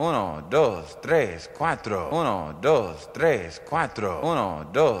Uno, dos, tres, cuatro. Uno, dos, tres, cuatro. Uno,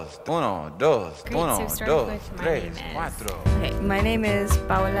 dos, Great, uno, so dos, with my tres, name is- cuatro. Okay, my name is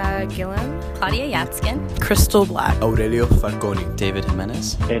Paola Gillen. Claudia Yatskin. Crystal Black. Aurelio Falconi. David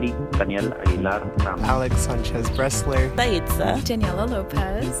Jimenez. Eric Daniel Aguilar Ramos. Alex Sanchez Bressler. Baitza. Daniela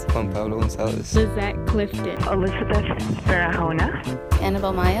Lopez. Juan Pablo Gonzalez. Lizette Clifton. Elizabeth Barahona.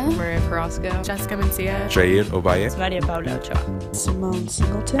 Annabelle Maya. Maria Carrasco. Jessica Mencia. Jair Ovalle. Maria Paula Ochoa. Simone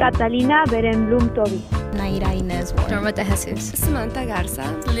Singleton. Catalina Berenblum Toby. Naira Inez Warren. Norma de Jesus. Samantha Garza.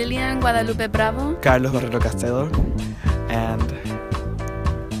 Lilian Guadalupe Bravo. Carlos Barrero Castelo. And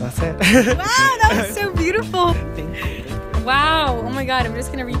that's it. Wow, that was so beautiful. Thank you. Wow, oh my god, I'm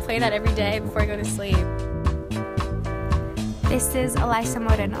just gonna replay that every day before I go to sleep. This is Elisa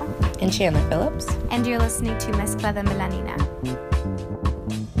Moreno. And Chandler Phillips. And you're listening to Mezcla de Melanina.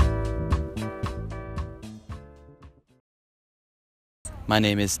 My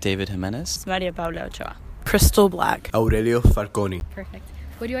name is David Jimenez. Maria Paula Ochoa. Crystal Black. Aurelio Falconi. Perfect.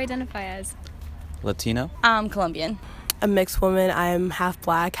 What do you identify as? Latino. I'm Colombian. A mixed woman. I'm half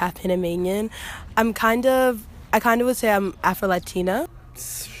black, half Panamanian. I kind of would say I'm Afro-Latina.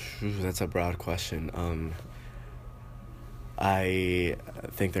 That's a broad question. I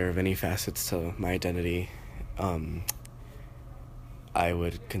think there are many facets to my identity. I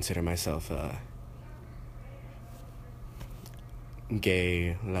would consider myself a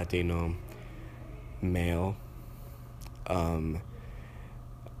gay Latino male. I'm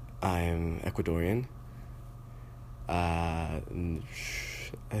Ecuadorian. I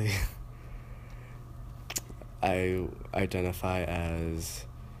identify as,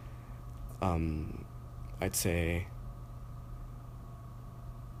 I'd say,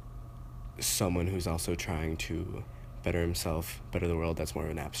 someone who's also trying to better himself, better the world. That's more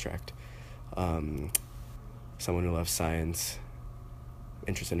of an abstract. Someone who loves science,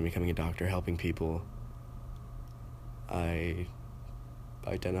 interested in becoming a doctor, helping people. I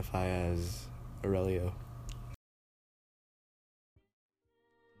identify as Aurelio.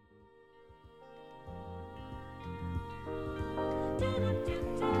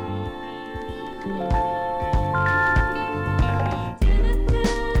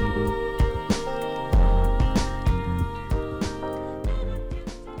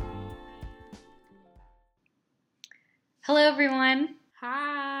 Hello everyone.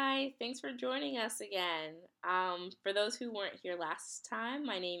 Hi, thanks for joining us again. For those who weren't here last time,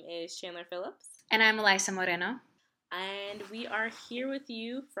 my name is Chandler Phillips. And I'm Elisa Moreno. And we are here with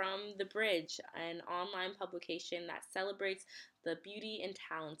you from The Bridge, an online publication that celebrates the beauty and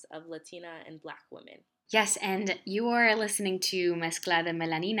talents of Latina and Black women. Yes, and you are listening to Mezcla de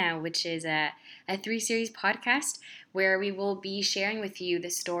Melanina, which is a 3-series podcast where we will be sharing with you the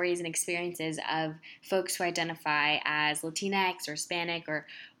stories and experiences of folks who identify as Latinx or Hispanic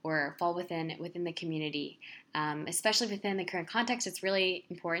or fall within the community. Especially within the current context, it's really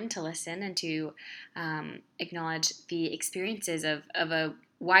important to listen and to acknowledge the experiences of a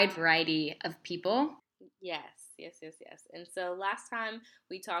wide variety of people. Yes. And so last time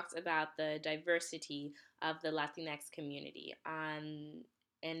we talked about the diversity of the Latinx community.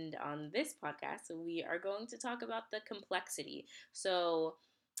 And on this podcast, we are going to talk about the complexity. So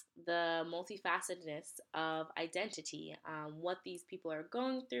the multifacetedness of identity, what these people are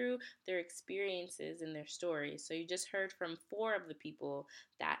going through, their experiences and their stories. So you just heard from 4 of the people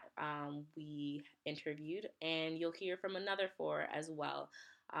that we interviewed, and you'll hear from another 4 as well.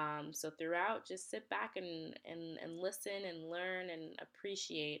 So throughout, just sit back and listen and learn and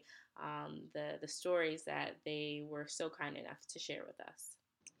appreciate the stories that they were so kind enough to share with us.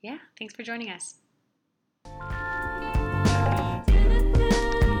 Yeah, thanks for joining us.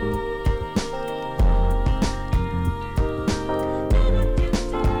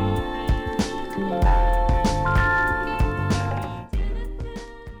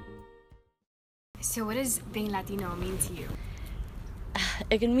 So what does being Latino mean to you?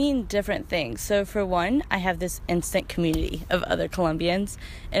 It can mean different things. So for one, I have this instant community of other Colombians,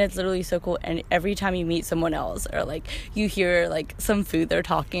 and it's literally so cool. And every time you meet someone else, or like you hear like some food they're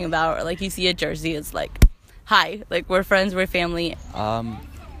talking about, or like you see a jersey, it's like, hi, like we're friends, we're family.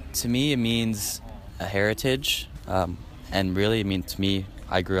 To me, it means a heritage, and really, to me,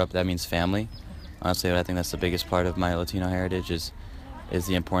 I grew up, that means family. Honestly, I think that's the biggest part of my Latino heritage is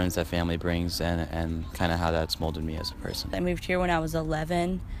the importance that family brings and kind of how that's molded me as a person. I moved here when I was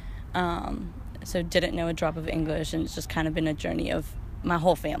 11, so didn't know a drop of English, and it's just kind of been a journey of my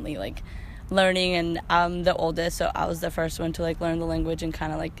whole family, like learning, and I'm the oldest, so I was the first one to like learn the language and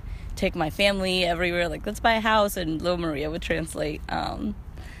kind of like take my family everywhere, like let's buy a house, and Little Maria would translate.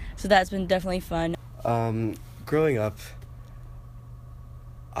 So that's been definitely fun. Growing up,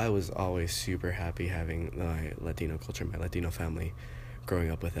 I was always super happy having my Latino culture, my Latino family,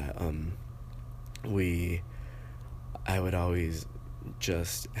 growing up with that. I would always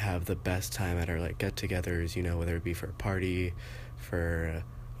just have the best time at our like get-togethers, you know, whether it be for a party, for a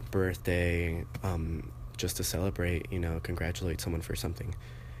birthday, just to celebrate, you know, congratulate someone for something.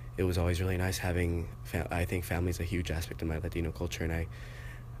 It was always really nice having, I think family is a huge aspect of my Latino culture, and I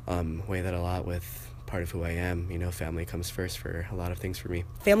weigh that a lot with part of who I am. You know, family comes first for a lot of things for me.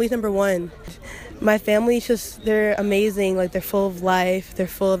 Family's number one. My family's just, they're amazing. Like, they're full of life, they're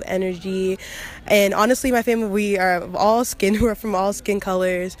full of energy. And honestly, my family, we are of all skin, we're from all skin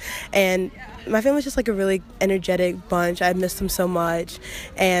colors. And my family's just like a really energetic bunch. I miss them so much.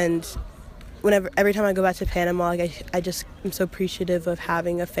 And every time I go back to Panama, like, I just am so appreciative of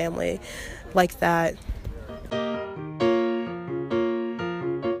having a family like that.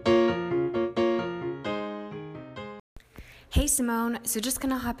 Hey Simone, so just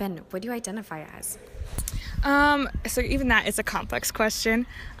gonna hop in. What do you identify as? So even that is a complex question.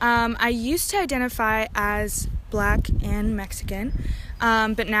 I used to identify as Black and Mexican,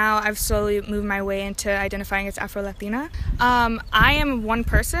 but now I've slowly moved my way into identifying as Afro-Latina. I am one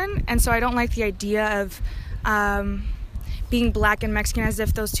person, and so I don't like the idea of being Black and Mexican as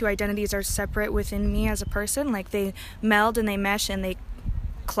if those two identities are separate within me as a person. Like, they meld and they mesh and they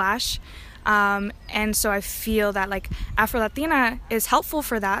clash. And so I feel that like Afro-Latina is helpful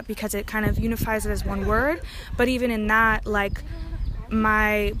for that because it kind of unifies it as one word. But even in that, like,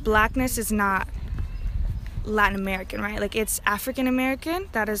 my Blackness is not Latin American, right? Like, it's African American.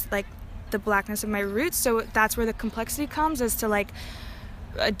 That is like the Blackness of my roots. So that's where the complexity comes, as to like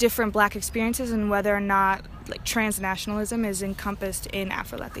different Black experiences and whether or not like transnationalism is encompassed in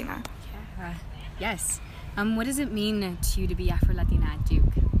Afro-Latina. Yeah. Yes. What does it mean to you to be Afro-Latina at Duke?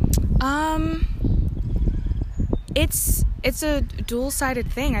 It's a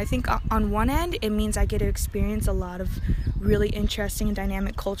dual-sided thing. I think on one end, it means I get to experience a lot of really interesting and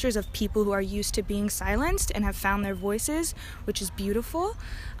dynamic cultures of people who are used to being silenced and have found their voices, which is beautiful.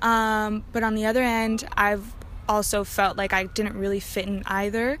 But on the other end, I've also felt like I didn't really fit in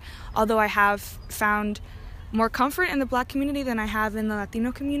either, although I have found more comfort in the Black community than I have in the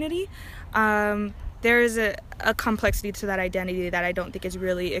Latino community. There is a complexity to that identity that I don't think is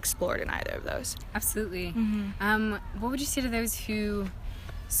really explored in either of those. Absolutely. Mm-hmm. What would you say to those who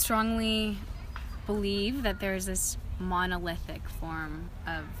strongly believe that there's this monolithic form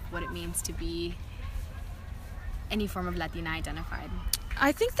of what it means to be any form of Latina identified?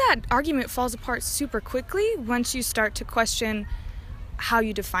 I think that argument falls apart super quickly once you start to question how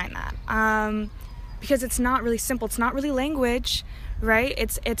you define that. Because it's not really simple. It's not really language, right?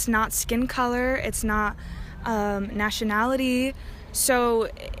 It's not skin color. It's not nationality. So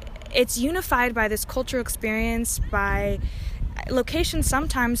it's unified by this cultural experience, by location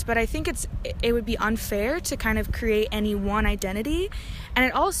sometimes, but I think it would be unfair to kind of create any one identity. And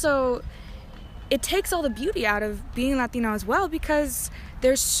it takes all the beauty out of being Latino as well, because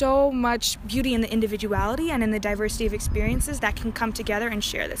there's so much beauty in the individuality and in the diversity of experiences that can come together and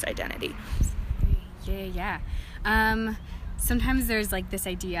share this identity. Yeah. Sometimes there's like this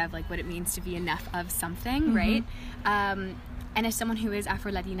idea of like what it means to be enough of something, mm-hmm. right? And as someone who is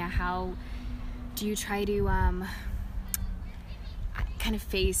Afro-Latina, how do you try to kind of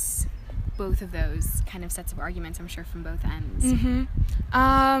face both of those kind of sets of arguments, I'm sure, from both ends? Mm-hmm.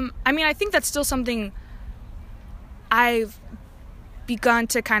 I mean, I think that's still something I've begun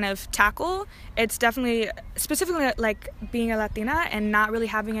to kind of tackle. It's definitely, specifically like being a Latina and not really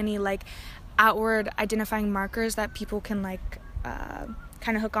having any like outward identifying markers that people can like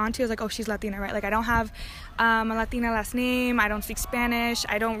kind of hook onto. Is like, oh, she's Latina, right? Like, I don't have a Latina last name, I don't speak Spanish,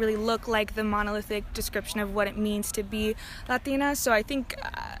 I don't really look like the monolithic description of what it means to be Latina. So I think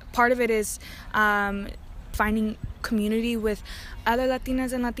part of it is finding community with other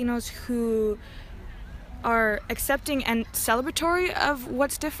Latinas and Latinos who are accepting and celebratory of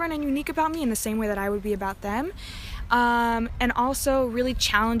what's different and unique about me in the same way that I would be about them, and also really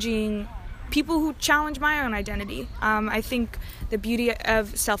challenging people who challenge my own identity. I think the beauty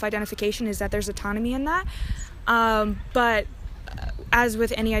of self-identification is that there's autonomy in that, but as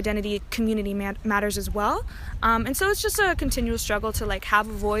with any identity, community matters as well, and so it's just a continual struggle to like have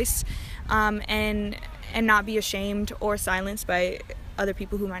a voice and not be ashamed or silenced by other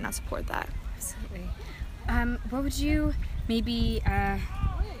people who might not support that. Absolutely. What would you maybe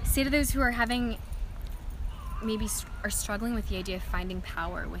say to those who are are struggling with the idea of finding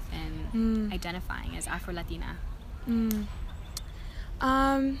power within identifying as Afro-Latina?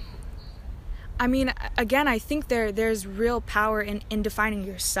 I mean, again, I think there's real power in defining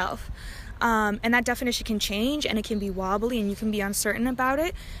yourself. And that definition can change, and it can be wobbly, and you can be uncertain about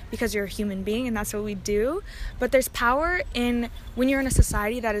it because you're a human being, and that's what we do. But there's power in when you're in a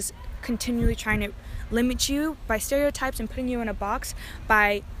society that is continually trying to limit you by stereotypes and putting you in a box,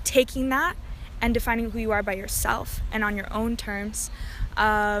 by taking that and defining who you are by yourself and on your own terms.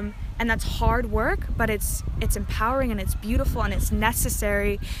 And that's hard work, but it's empowering, and it's beautiful, and it's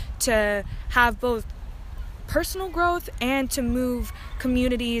necessary to have both personal growth and to move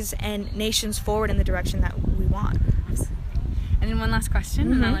communities and nations forward in the direction that we want. Absolutely. And then one last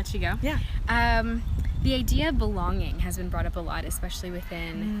question, and I'll let you go. Yeah. The idea of belonging has been brought up a lot, especially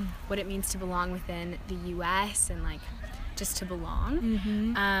within what it means to belong within the U.S. and like just to belong.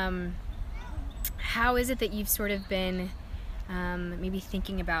 How is it that you've sort of been maybe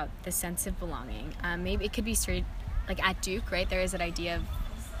thinking about the sense of belonging? Maybe it could be straight like at Duke, right? There is that idea of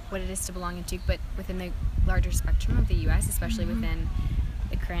what it is to belong at Duke, but within the larger spectrum of the U.S., especially within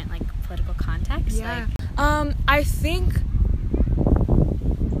the current like political context. Yeah. I think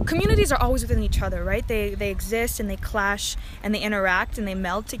communities are always within each other, right? They exist, and they clash, and they interact, and they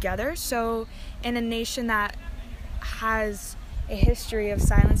meld together. So in a nation that has a history of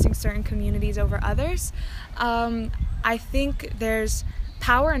silencing certain communities over others, I think there's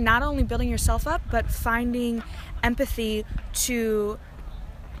power in not only building yourself up, but finding empathy to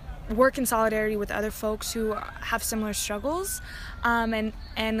work in solidarity with other folks who have similar struggles, and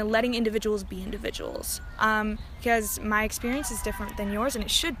letting individuals be individuals, because my experience is different than yours, and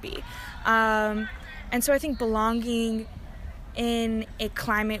it should be. And so I think belonging in a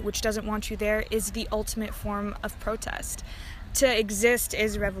climate which doesn't want you there is the ultimate form of protest. To exist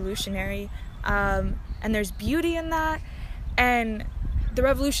is revolutionary, and there's beauty in that, and the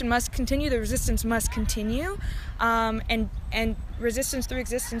revolution must continue, the resistance must continue, and resistance through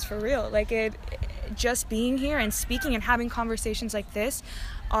existence for real. Like just being here and speaking and having conversations like this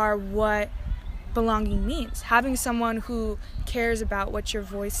are what belonging means. Having someone who cares about what your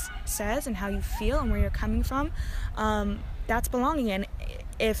voice says and how you feel and where you're coming from, that's belonging. And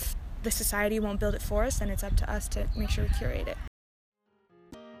if the society won't build it for us, then it's up to us to make sure we curate it.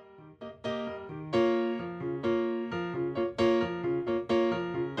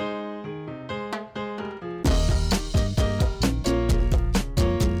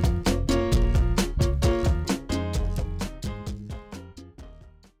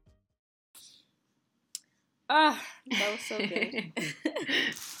 That was so good.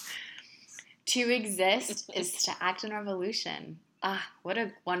 To exist is to act in revolution. What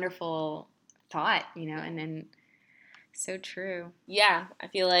a wonderful thought, and then so true. Yeah, I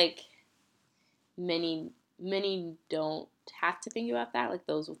feel like many don't have to think about that. Like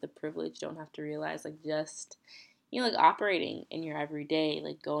those with the privilege don't have to realize, like just, like operating in your everyday,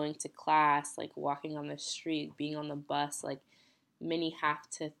 like going to class, like walking on the street, being on the bus, like many have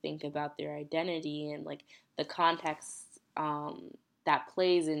to think about their identity and like the context that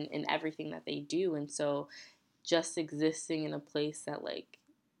plays in everything that they do. And so just existing in a place that like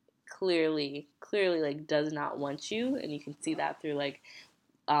clearly like does not want you, and you can see that through like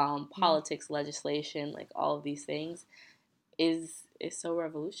politics, legislation, like all of these things is so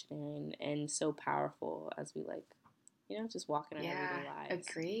revolutionary and so powerful as we like, just walk in our everyday lives.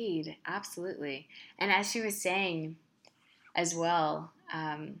 Agreed. Absolutely. And as she was saying as well,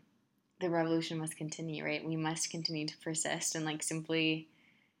 the revolution must continue, right? We must continue to persist and like simply,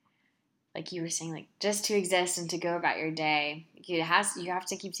 like you were saying, like just to exist and to go about your day. You have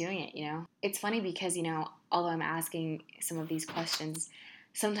to keep doing it, It's funny because, although I'm asking some of these questions,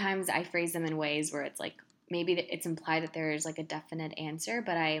 sometimes I phrase them in ways where it's like maybe it's implied that there is like a definite answer,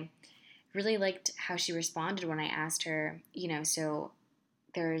 but I really liked how she responded when I asked her, so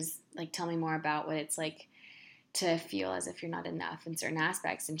there's like, tell me more about what it's like to feel as if you're not enough in certain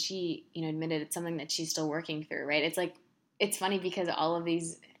aspects. And she, admitted it's something that she's still working through, right? It's like, it's funny because all of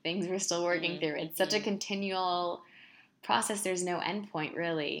these things we're still working through. It's such a continual process. There's no end point,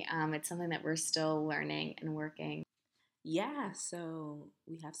 really. It's something that we're still learning and working. Yeah, so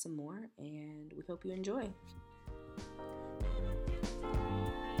we have some more, and we hope you enjoy.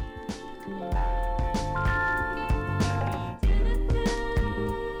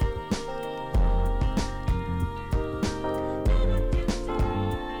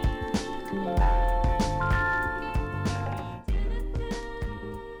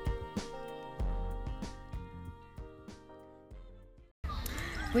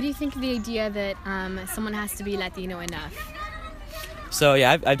 What do you think of the idea that someone has to be Latino enough? So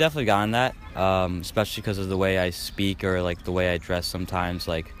yeah, I've definitely gotten that, especially because of the way I speak or like the way I dress. Sometimes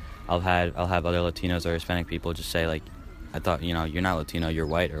like I'll have other Latinos or Hispanic people just say like, I thought you're not Latino, you're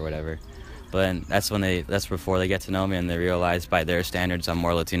white or whatever. But that's before they get to know me and they realize by their standards I'm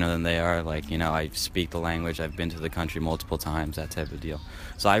more Latino than they are. Like, you know, I speak the language, I've been to the country multiple times, that type of deal.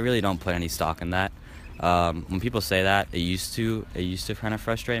 So I really don't put any stock in that. When people say that, it used to kind of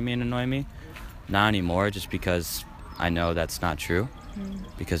frustrate me and annoy me. Not anymore, just because I know that's not true.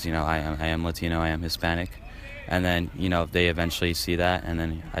 Because, you know, I am Latino, I am Hispanic. And then, you know, they eventually see that, and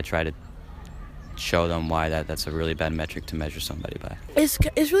then I try to show them why that's a really bad metric to measure somebody by.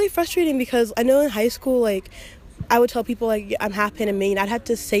 It's really frustrating because I know in high school, like, I would tell people, like, I'm half Panamanian. I'd have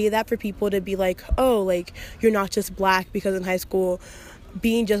to say that for people to be like, oh, like, you're not just black, because in high school,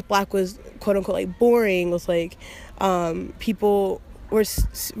 being just black was, quote unquote, like, boring, was like, people were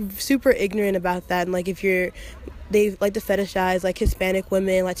super ignorant about that. And, like, they like to fetishize, like, Hispanic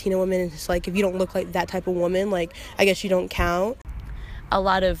women, Latino women, and it's like, if you don't look like that type of woman, like, I guess you don't count. A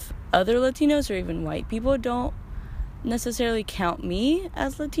lot of other Latinos or even white people don't necessarily count me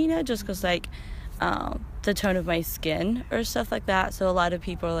as Latina just because, like, the tone of my skin or stuff like that. So a lot of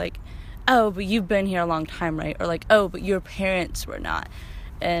people are like, oh, but you've been here a long time, right? Or like, oh, but your parents were not.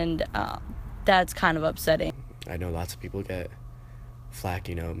 And that's kind of upsetting. I know lots of people get flack,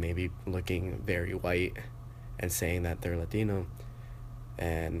 you know, maybe looking very white and saying that they're Latino.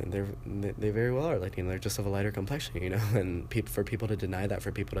 And they very well are Latino. They're just of a lighter complexion, you know. And for people to deny that,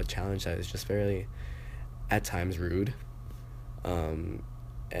 for people to challenge that, is just very, at times, rude.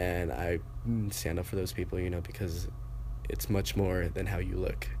 And I stand up for those people, you know, because it's much more than how you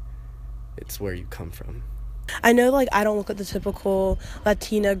look. It's where you come from. I know, like, I don't look like the typical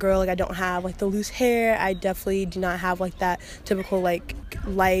Latina girl. Like, I don't have, like, the loose hair. I definitely do not have, like, that typical, like,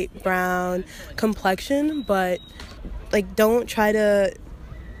 light brown complexion. But, like, don't try to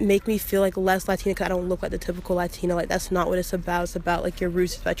make me feel like less Latina because I don't look like the typical Latina. Like, that's not what it's about. It's about, like, your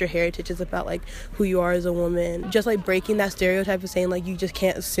roots, it's about your heritage, it's about, like, who you are as a woman. Just, like, breaking that stereotype of saying, like, you just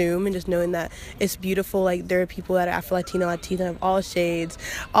can't assume, and just knowing that it's beautiful. Like, there are people that are Afro-Latino, Latina of all shades,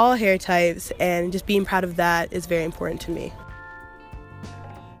 all hair types, and just being proud of that is very important to me.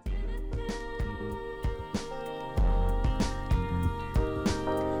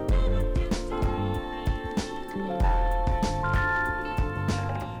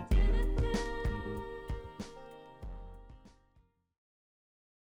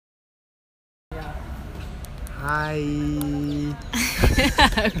 Hi.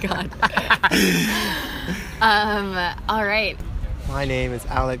 Oh, God. All right. My name is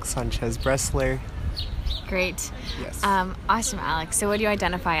Alex Sanchez Bressler. Great. Yes. Awesome, Alex. So what do you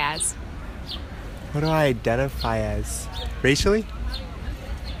identify as? What do I identify as? Racially?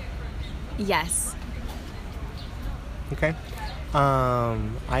 Yes. Okay. I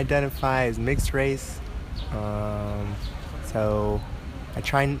identify as mixed race. So I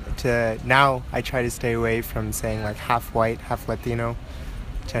try to stay away from saying, like, half white, half Latino.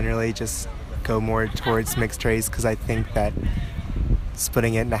 Generally just go more towards mixed race because I think that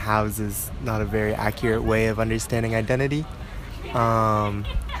splitting it into halves is not a very accurate way of understanding identity.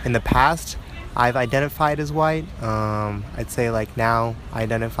 In the past, I've identified as white. I'd say, like, now I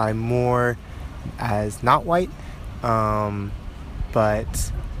identify more as not white.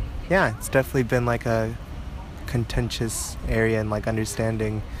 But yeah, it's definitely been, like, a contentious area and, like,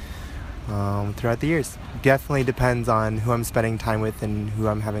 understanding throughout the years. Definitely depends on who I'm spending time with and who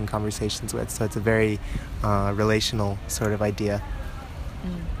I'm having conversations with, so it's a very relational sort of idea.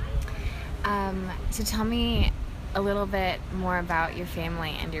 So tell me a little bit more about your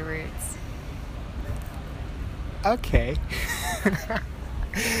family and your roots. Okay.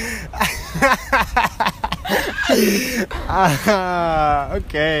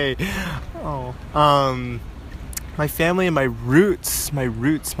 Okay. My family and my roots. My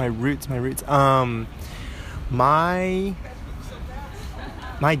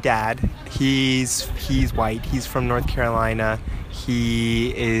dad, he's white. He's from North Carolina.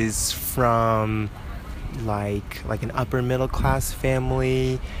 He is from like an upper middle class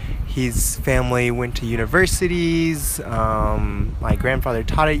family. His family went to universities. My grandfather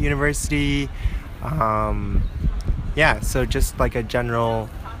taught at university. Yeah, so just like a general,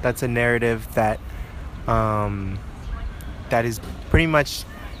 that's a narrative that that has pretty much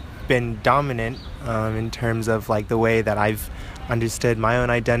been dominant in terms of, like, the way that I've understood my own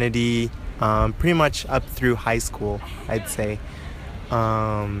identity pretty much up through high school, I'd say.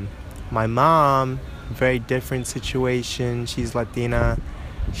 My mom, very different situation. She's Latina.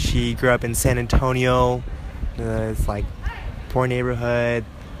 She grew up in San Antonio. It's like poor neighborhood.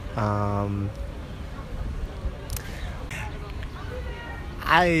 I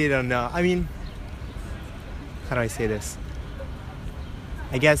don't know. I mean, how do I say this?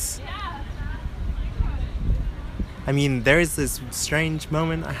 I guess, I mean, there's this strange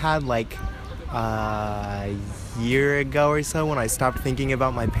moment I had, like, a year ago or so when I stopped thinking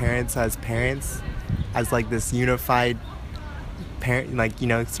about my parents, as like this unified parent, like,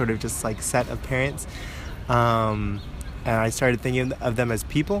 sort of just like set of parents. And I started thinking of them as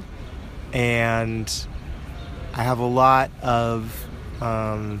people. And I have a lot of,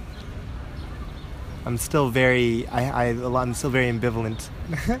 I'm still very ambivalent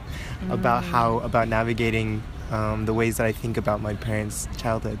about navigating the ways that I think about my parents'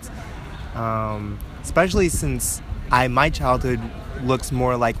 childhoods. Especially since my childhood looks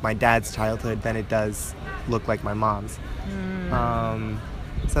more like my dad's childhood than it does look like my mom's.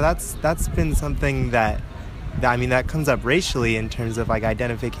 So that's been something that comes up racially in terms of like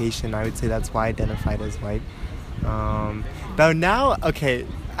identification. I would say that's why I identified as white. Though now, okay,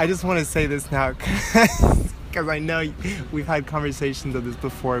 I just want to say this now because I know we've had conversations of this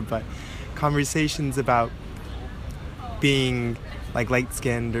before, but conversations about being like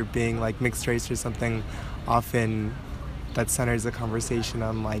light-skinned or being like mixed race or something, often that centers the conversation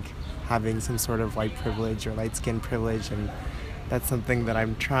on like having some sort of white privilege or light-skin privilege, and that's something that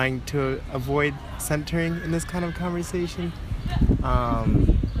I'm trying to avoid centering in this kind of conversation.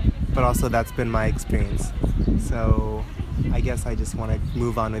 But also that's been my experience. So I guess I just want to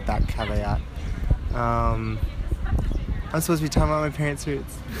move on with that caveat. I'm supposed to be talking about my parents'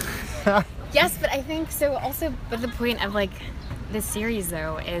 roots. Yes, but I think so also, but the point of like this series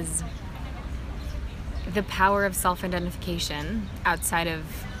though is the power of self-identification outside of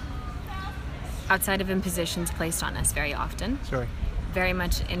impositions placed on us very often. Sure. Very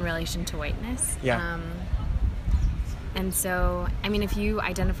much in relation to whiteness. Yeah. And so, I mean, if you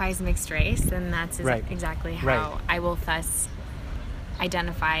identify as mixed race, then that's exactly how I will thus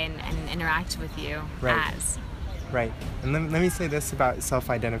identify and interact with you as. Right. And let me say this about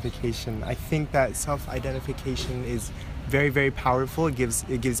self-identification. I think that self-identification is very, very powerful. It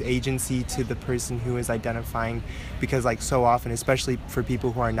gives agency to the person who is identifying, because like so often, especially for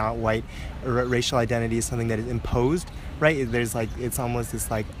people who are not white, racial identity is something that is imposed, right? There's like, it's almost this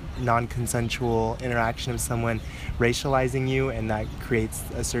like non-consensual interaction of someone racializing you, and that creates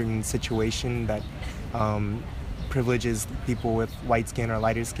a certain situation that privileges people with white skin or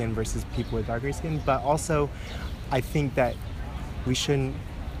lighter skin versus people with darker skin. But also, I think that we shouldn't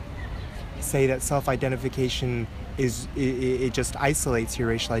say that self-identification it just isolates your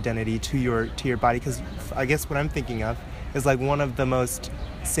racial identity to your body, because I guess what I'm thinking of is like one of the most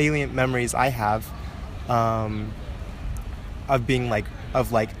salient memories I have of being like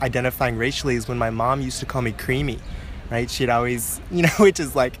identifying racially is when my mom used to call me creamy, right? She'd always, which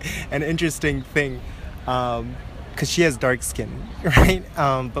is like an interesting thing because she has dark skin, right?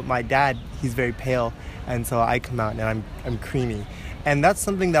 But my dad, he's very pale, and so I come out and I'm creamy, and that's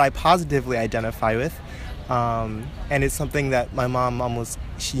something that I positively identify with. And it's something that my mom almost,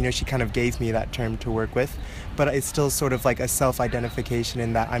 she kind of gave me that term to work with, but it's still sort of like a self-identification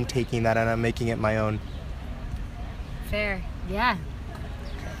in that I'm taking that and I'm making it my own. Fair, yeah,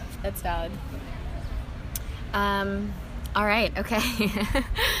 that's valid. All right, okay.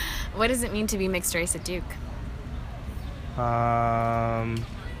 What does it mean to be mixed race at Duke? I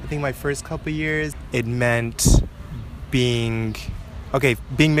think my first couple years, it meant being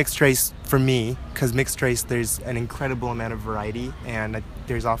mixed race for me, because mixed race, there's an incredible amount of variety, and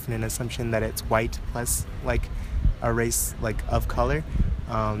there's often an assumption that it's white plus like a race like of color.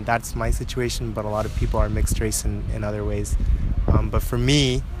 That's my situation, but a lot of people are mixed race in other ways. But for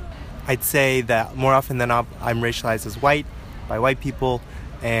me, I'd say that more often than not, I'm racialized as white by white people,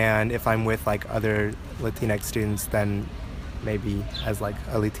 and if I'm with like other Latinx students, then maybe as like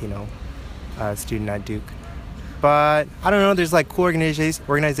a Latino student at Duke. But I don't know, there's like cool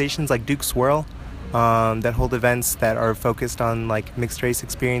organizations like Duke Swirl that hold events that are focused on like mixed race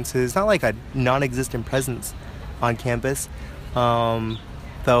experiences. Not like a non-existent presence on campus, though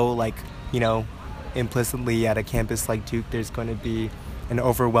like, implicitly at a campus like Duke, there's going to be an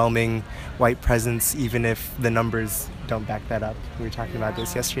overwhelming white presence, even if the numbers don't back that up. We were talking about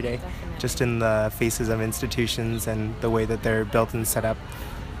this yesterday, definitely. Just in the faces of institutions and the way that they're built and set up.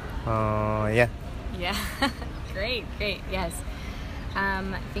 Yeah. Great, yes.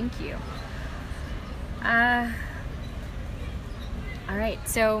 Thank you. All right,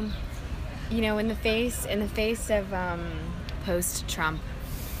 so, in the face of post-Trump,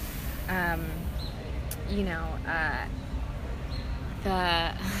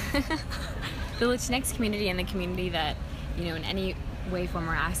 the Latinx community and the community that, in any way, form,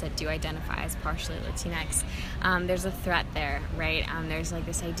 or asset do identify as partially Latinx, there's a threat there, right? There's like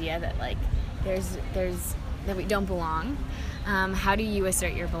this idea that like there's that we don't belong. How do you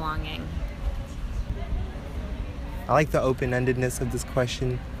assert your belonging? I like the open-endedness of this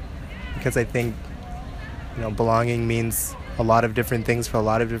question. because I think, belonging means a lot of different things for a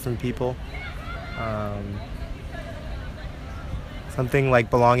lot of different people. Something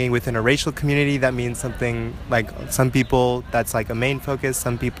like belonging within a racial community, that means something like some people that's like a main focus,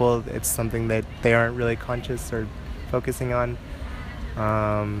 some people it's something that they aren't really conscious or focusing on.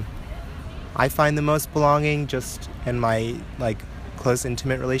 I find the most belonging just in my like close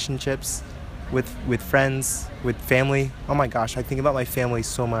intimate relationships with friends, with family. Oh my gosh, I think about my family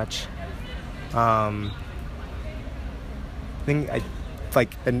so much. I think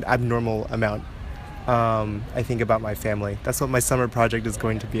like an abnormal amount. I think about my family. That's what my summer project is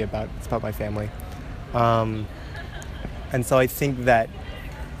going to be about. It's about my family. And so I think that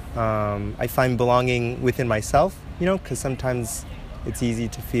I find belonging within myself, because sometimes it's easy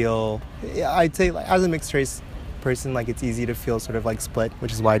to feel, I'd say like, as a mixed race person, like it's easy to feel sort of like split,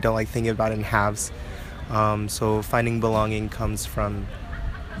 which is why I don't like thinking about it in halves. So finding belonging comes from,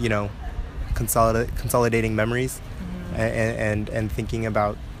 consolidating memories and thinking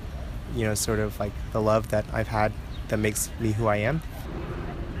about, sort of like the love that I've had that makes me who I am.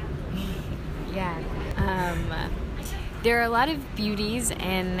 Yeah. There are a lot of beauties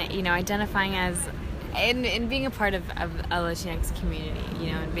in, identifying as, and being a part of a Latinx community,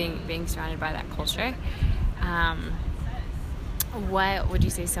 and being surrounded by that culture. What would you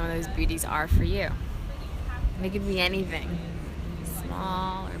say some of those beauties are for you? They could be anything,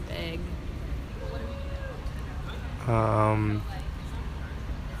 small or big.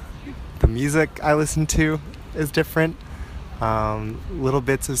 The music I listen to is different. Little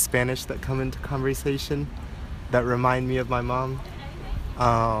bits of Spanish that come into conversation that remind me of my mom.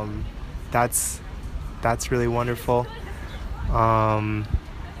 That's really wonderful.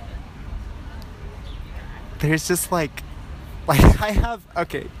 There's just like I have,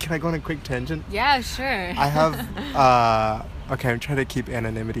 okay, can I go on a quick tangent? Yeah, sure. I have, okay, I'm trying to keep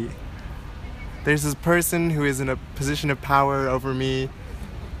anonymity. There's this person who is in a position of power over me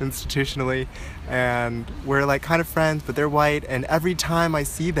institutionally, and we're like kind of friends, but they're white, and every time I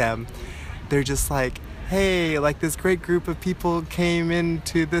see them, they're just like, hey, like this great group of people came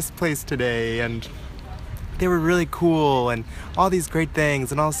into this place today, and they were really cool, and all these great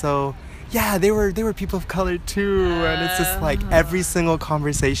things, and also, yeah, they were people of color too, and it's just like every single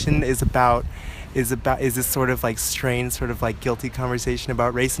conversation is this sort of like strange, sort of like guilty conversation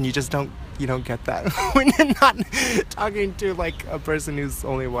about race, and you don't get that when you're not talking to like a person who's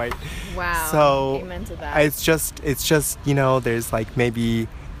only white. Wow. So amen to that. It's just there's like maybe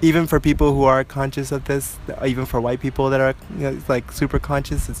even for people who are conscious of this, even for white people that are like super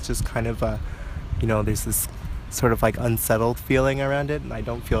conscious, it's just kind of there's this sort of like unsettled feeling around it, and I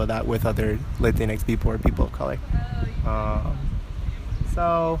don't feel that with other Latinx people or people of color.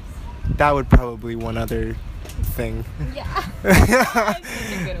 So that would probably one other thing. Yeah.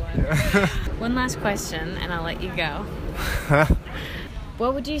 That's a good one. One last question, and I'll let you go.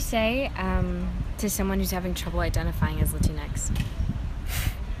 What would you say to someone who's having trouble identifying as Latinx?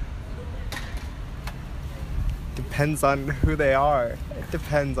 Depends on who they are. It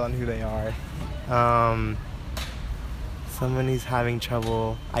depends on who they are. Someone who's having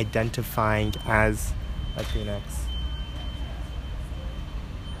trouble identifying as Latinx.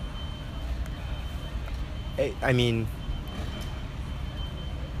 I mean,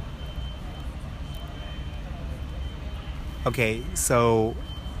 okay, so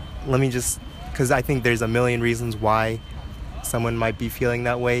let me just, because I think there's a million reasons why someone might be feeling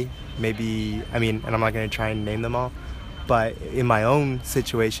that way. Maybe, I mean, and I'm not going to try and name them all, but in my own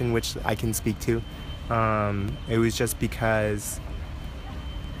situation, which I can speak to, it was just because,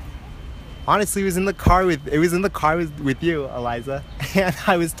 honestly, it was in the car with you, Eliza, and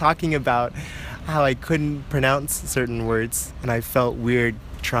I was talking about how I couldn't pronounce certain words, and I felt weird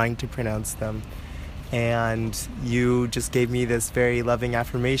trying to pronounce them. And you just gave me this very loving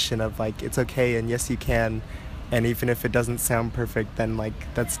affirmation of like, it's okay, and yes, you can. And even if it doesn't sound perfect, then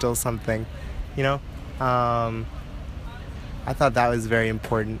like, that's still something, I thought that was very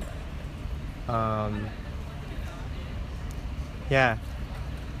important. Yeah.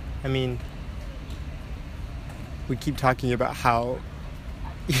 I mean, we keep talking about how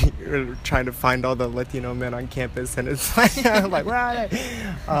you're trying to find all the Latino men on campus, and it's like, I'm like, where are they?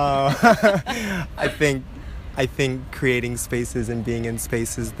 I think creating spaces and being in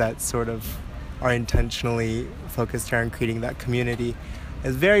spaces that sort of are intentionally focused around creating that community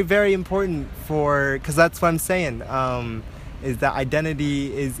is very, very important because that's what I'm saying, is that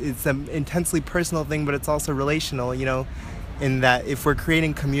identity is an intensely personal thing, but it's also relational, in that if we're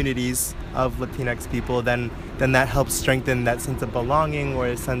creating communities of Latinx people, then that helps strengthen that sense of belonging, or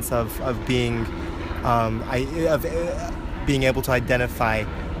a sense of being being able to identify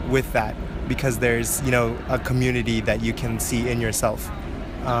with that, because there's, a community that you can see in yourself.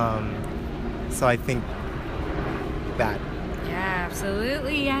 So I think that. Yeah,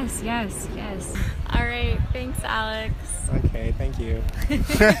 absolutely. Yes. All right. Thanks, Alex. Okay, thank you.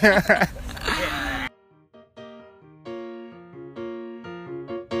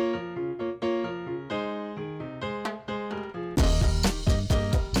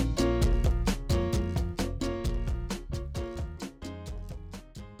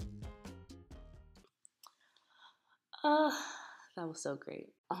 That was so great.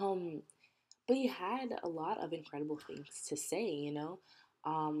 But you had a lot of incredible things to say,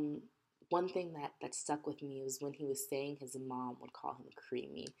 One thing that stuck with me was when he was saying his mom would call him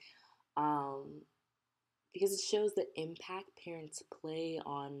creamy. Because it shows the impact parents play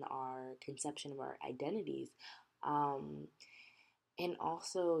on our conception of our identities. And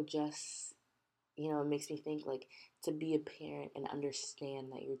also just, it makes me think, like, to be a parent and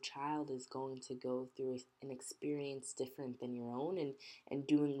understand that your child is going to go through an experience different than your own, and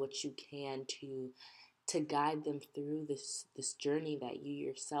doing what you can to guide them through this journey that you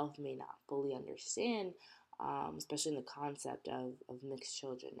yourself may not fully understand, especially in the concept of mixed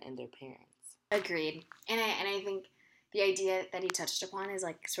children and their parents. Agreed. And I think the idea that he touched upon is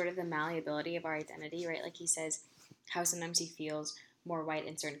like sort of the malleability of our identity, right? Like he says how sometimes he feels more white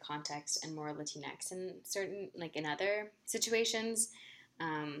in certain contexts and more Latinx in certain, like in other situations.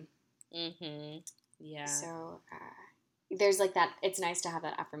 Yeah. So there's like that, it's nice to have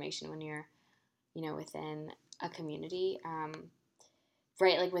that affirmation when you're, within a community,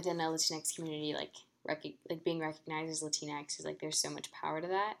 right? Like within a Latinx community, like being recognized as Latinx is like, there's so much power to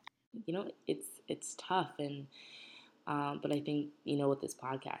that. It's tough, and but I think what this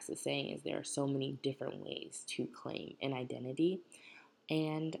podcast is saying is there are so many different ways to claim an identity,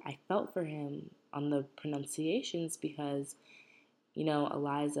 and I felt for him on the pronunciations because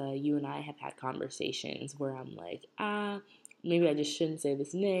Eliza, you and I have had conversations where I'm like, maybe I just shouldn't say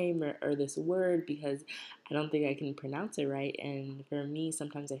this name or this word because I don't think I can pronounce it right, and for me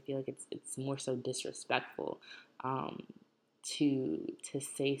sometimes I feel like it's more so disrespectful to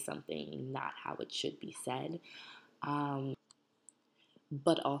say something not how it should be said.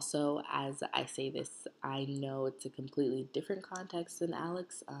 But also, as I say this, I know it's a completely different context than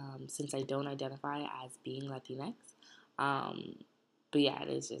Alex, since I don't identify as being Latinx. But yeah, it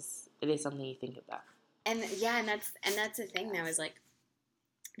is something you think about. And yeah, and that's the thing though, is like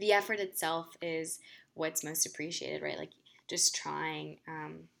the effort itself is what's most appreciated, right? Like just trying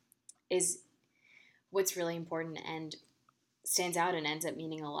is what's really important and stands out and ends up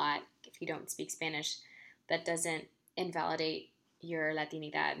meaning a lot. If you don't speak Spanish, that doesn't invalidate your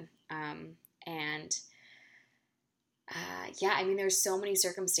Latinidad. Yeah, I mean, there's so many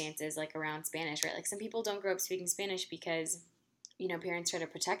circumstances like around Spanish, right? Like some people don't grow up speaking Spanish because, parents try to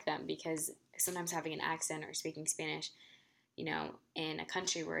protect them because sometimes having an accent or speaking Spanish, in a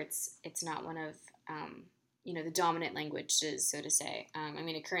country where it's not one of, the dominant languages, so to say. I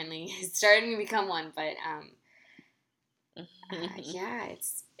mean, it currently is starting to become one, but yeah,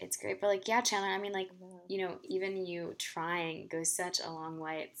 it's great. But like, yeah, Chandler, I mean, like, even you trying goes such a long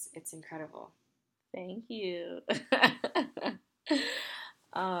way. It's incredible. Thank you.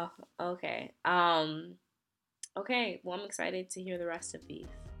 Oh, okay. Okay, well, I'm excited to hear the rest of these.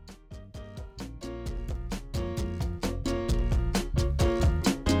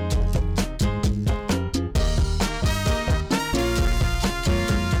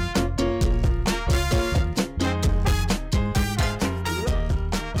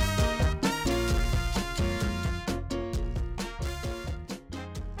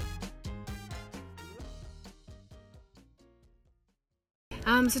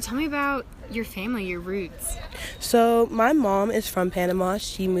 So tell me about your family, your roots. So my mom is from Panama.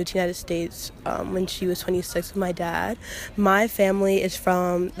 She moved to the United States when she was 26 with my dad. My family is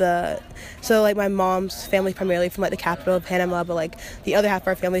from my mom's family primarily from like the capital of Panama, but like the other half of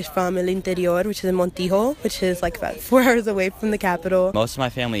our family is from El Interior, which is in Montijo, which is like about 4 hours away from the capital. Most of my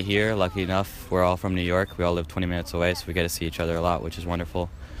family here, lucky enough, we're all from New York. We all live 20 minutes away, so we get to see each other a lot, which is wonderful.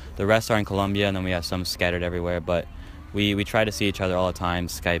 The rest are in Colombia, and then we have some scattered everywhere, but we try to see each other all the time,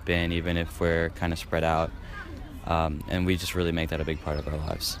 Skype in, even if we're kind of spread out. And we just really make that a big part of our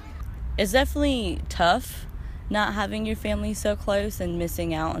lives. It's definitely tough not having your family so close and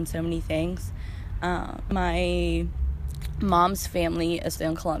missing out on so many things. My mom's family is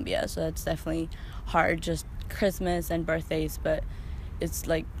still in Colombia, so that's definitely hard, just Christmas and birthdays, but it's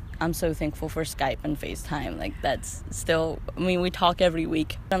like I'm so thankful for Skype and FaceTime. Like that's still, we talk every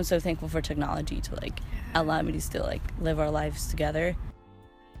week. I'm so thankful for technology to like allow me to still like live our lives together.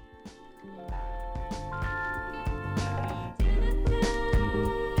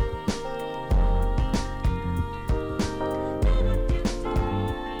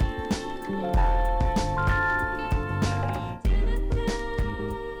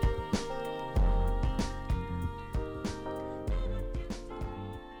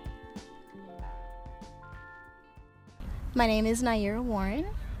 My name is Naira Warren.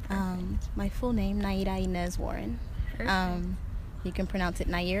 My full name, Naira Inez Warren. You can pronounce it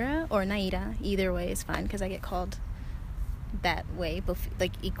Naira or Naira. Either way is fine because I get called that way, both,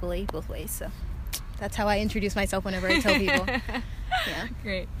 like equally, both ways. So that's how I introduce myself whenever I tell people. Yeah.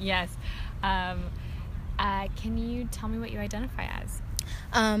 Great. Yes. Can you tell me what you identify as?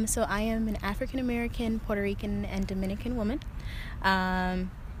 So I am an African American, Puerto Rican, and Dominican woman.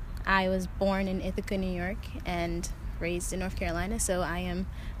 I was born in Ithaca, New York, and raised in North Carolina, so I am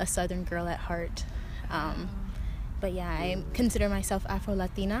a Southern girl at heart. But yeah, I consider myself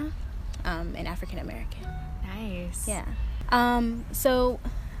Afro-Latina and African American. Nice. Yeah. So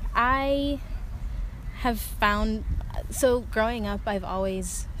I have found, growing up, I've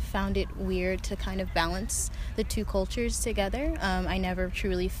always found it weird to kind of balance the two cultures together. I never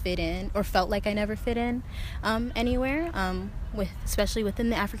truly fit in, or felt like I never fit in anywhere, especially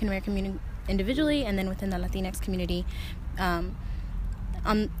within the African American community individually, and then within the Latinx community. In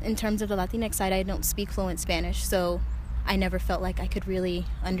terms of the Latinx side, I don't speak fluent Spanish, so I never felt like I could really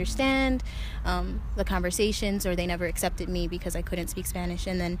understand the conversations, or they never accepted me because I couldn't speak Spanish.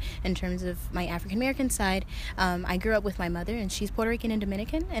 And then in terms of my African American side, I grew up with my mother, and she's Puerto Rican and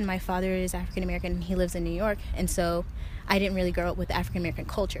Dominican, and my father is African American, and he lives in New York. And so I didn't really grow up with African American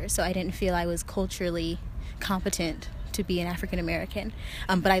culture, so I didn't feel I was culturally competent to be an African American.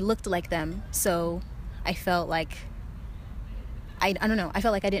 But I looked like them, so I felt like I don't know, I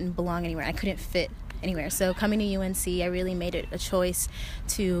felt like I didn't belong anywhere. I couldn't fit anywhere. So coming to UNC, I really made it a choice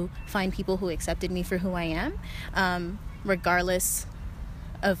to find people who accepted me for who I am, regardless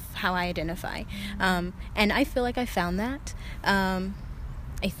of how I identify. And I feel like I found that. I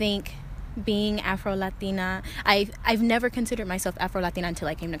think being Afro-Latina, I've never considered myself Afro-Latina until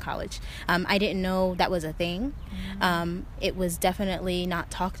I came to college. I didn't know that was a thing. It was definitely not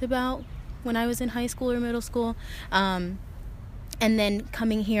talked about when I was in high school or middle school. And then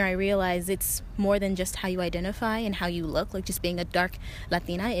coming here, I realized it's more than just how you identify and how you look, like just being a dark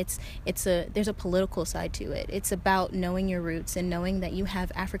Latina. There's a political side to it. It's about knowing your roots and knowing that you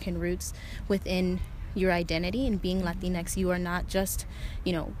have African roots within your identity. And being Latinx, you are not just,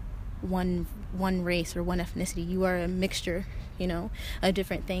 one race or one ethnicity. You are a mixture, of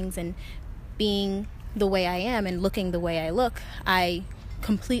different things. And being the way I am and looking the way I look, I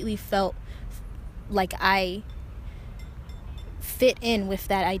completely felt like I fit in with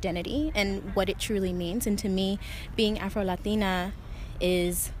that identity and what it truly means. And to me, being Afro-Latina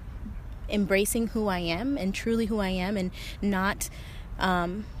is embracing who I am and truly who I am, and not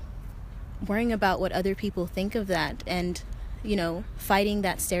worrying about what other people think of that, and fighting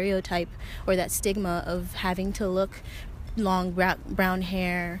that stereotype or that stigma of having to look long brown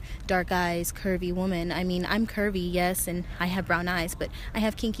hair, dark eyes, curvy woman. I mean, I'm curvy, yes, and I have brown eyes, but I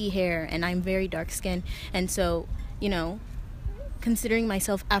have kinky hair and I'm very dark skinned. And so, considering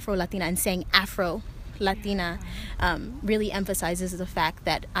myself Afro-Latina and saying Afro-Latina really emphasizes the fact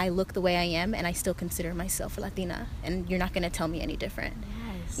that I look the way I am and I still consider myself Latina, and you're not going to tell me any different.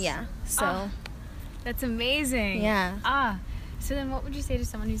 Yes. Yeah. So that's amazing. Yeah. So then what would you say to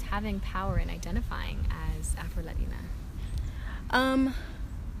someone who's having power in identifying as Afro-Latina?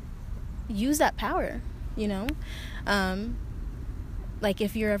 Use that power, like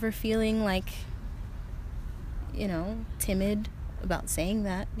if you're ever feeling like, timid about saying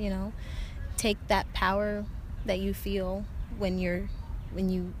that, take that power that you feel when you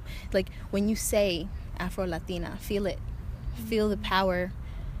say Afro-Latina, feel it, feel the power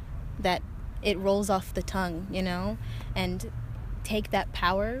that it rolls off the tongue, and take that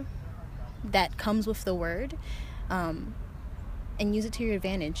power that comes with the word, and use it to your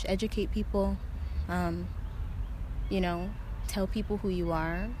advantage. Educate people, tell people who you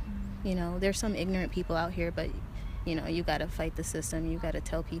are. There's some ignorant people out here, but you gotta fight the system. You gotta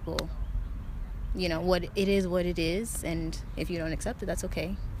tell people what it is, and if you don't accept it, that's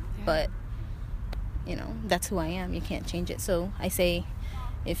okay. Yeah. But that's who I am. You can't change it. So I say,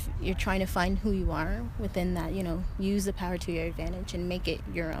 if you're trying to find who you are within that, use the power to your advantage and make it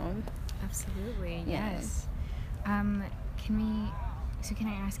your own. Absolutely. Yeah. Yes. Can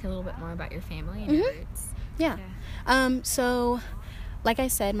I ask a little bit more about your family and your roots? Yeah. So like I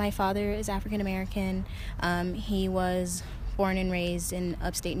said, my father is African American. He was born and raised in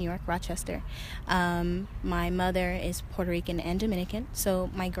upstate New York, Rochester. My mother is Puerto Rican and Dominican. So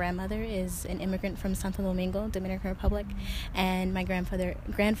my grandmother is an immigrant from Santo Domingo, Dominican Republic, and my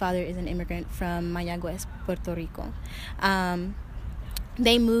grandfather is an immigrant from Mayagüez, Puerto Rico.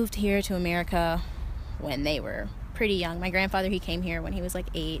 They moved here to America when they were pretty young. My grandfather, he came here when he was like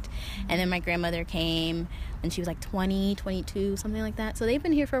 8, and then my grandmother came when she was like 20, 22, something like that. So they've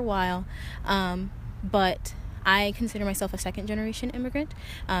been here for a while. But I consider myself a second generation immigrant.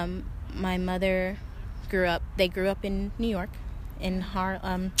 My mother grew up in New York, in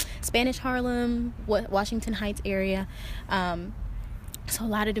Spanish Harlem, Washington Heights area. So a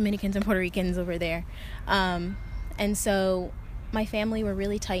lot of Dominicans and Puerto Ricans over there. And so my family were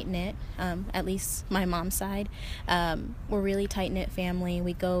really tight-knit, at least my mom's side. We're really tight-knit family.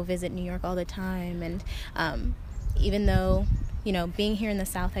 We go visit New York all the time. And even though, being here in the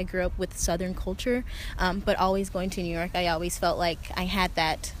South, I grew up with Southern culture, but always going to New York, I always felt like I had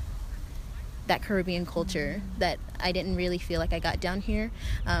that Caribbean culture that I didn't really feel like I got down here.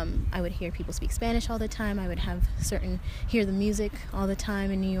 I would hear people speak Spanish all the time. I would hear the music all the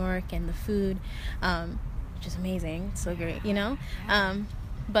time in New York, and the food, which is amazing. It's so great,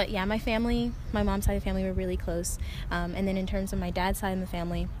 But yeah, my mom's side of the family were really close. And then in terms of my dad's side of the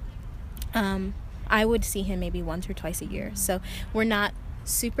family, I would see him maybe once or twice a year. So we're not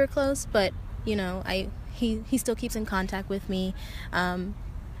super close, but he still keeps in contact with me. And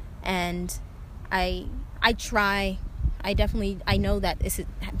I know that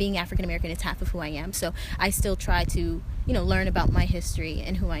being African American is half of who I am. So I still try to, learn about my history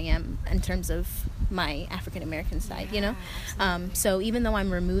and who I am in terms of my African American side, So even though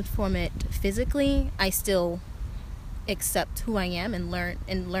I'm removed from it physically, I still accept who I am and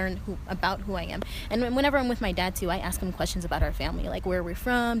learn about who I am. And whenever I'm with my dad too, I ask him questions about our family, like where we're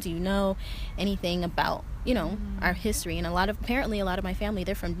from. Do you know anything about our history? And apparently a lot of my family,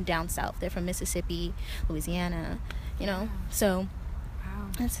 they're from down south. They're from Mississippi, Louisiana, So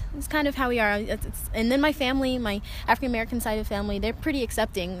it's kind of how we are. And then my family, my African American side of family, they're pretty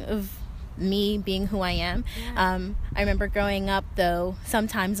accepting of me being who I am. I remember growing up, though,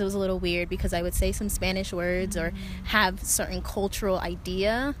 sometimes it was a little weird because I would say some Spanish words or have certain cultural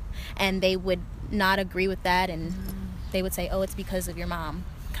idea, and they would not agree with that, and they would say, oh, it's because of your mom,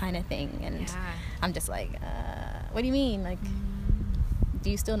 kind of thing. And I'm just like, what do you mean? Like, do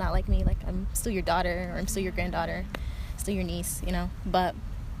you still not like me? Like, I'm still your daughter, or I'm still your granddaughter, still your niece, But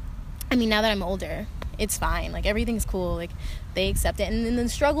I mean, now that I'm older, it's fine. Like, everything's cool. Like, they accept it. And then the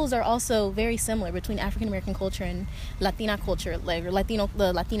struggles are also very similar between African American culture and Latina culture, like, or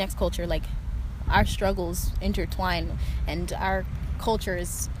the Latinx culture. Like, our struggles intertwine, and our culture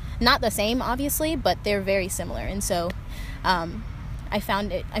is not the same, obviously, but they're very similar. And so I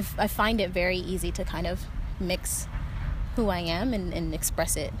find it very easy to kind of mix who I am and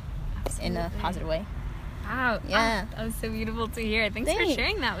express it in a positive way. Wow. Yeah. That was so beautiful to hear. Thanks for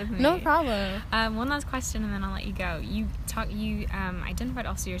sharing that with me. No problem. One last question, and then I'll let you go. You identified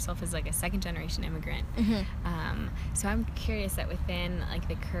also yourself as like a second generation immigrant. Mm-hmm. So I'm curious that within like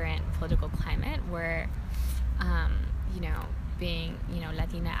the current political climate where, being,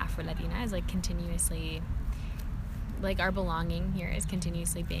 Latina, Afro-Latina is like continuously, like our belonging here is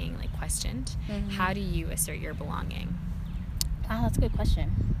continuously being like questioned. Mm-hmm. How do you assert your belonging? Wow, that's a good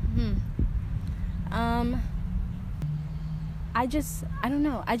question. I don't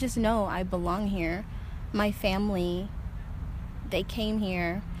know. I just know I belong here. My family, they came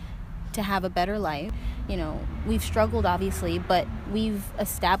here to have a better life. We've struggled, obviously, but we've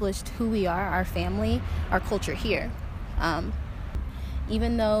established who we are, our family, our culture here.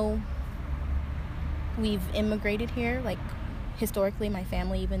 Even though we've immigrated here, like historically, my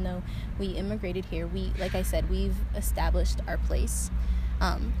family, even though we immigrated here, like I said, we've established our place.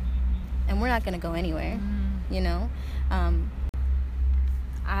 And we're not going to go anywhere,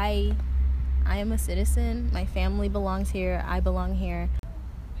 I am a citizen. My family belongs here. I belong here.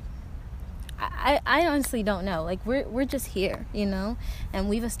 I honestly don't know. Like, we're just here, and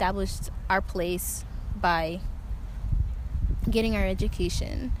we've established our place by getting our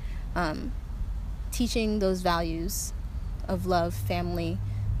education, teaching those values of love, family,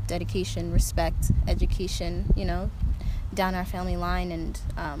 dedication, respect, education, down our family line. And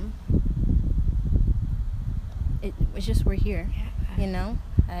it's just, we're here,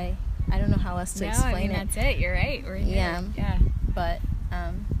 I don't know how else to explain it. That's it. You're right. We're here. Yeah. But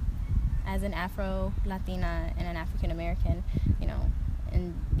as an Afro-Latina and an African American,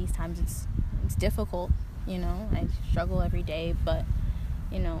 in these times it's difficult. I struggle every day, but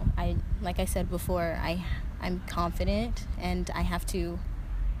like I said before, I'm confident, and I have to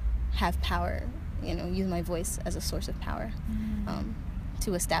have power. Use my voice as a source of power,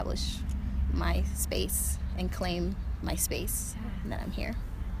 to establish my space and claim my space, that I'm here.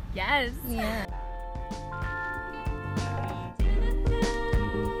 Yes. Yeah.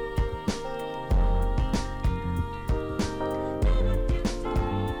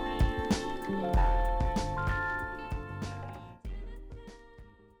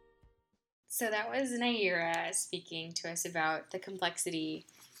 So that was Naira speaking to us about the complexity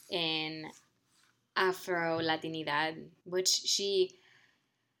in Afro-Latinidad, which she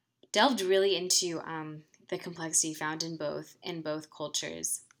delved really into the complexity found in both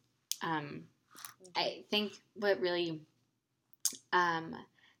cultures. I think what really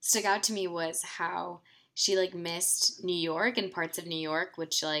stuck out to me was how she like missed New York and parts of New York,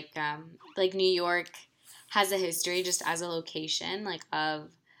 which like New York has a history just as a location like of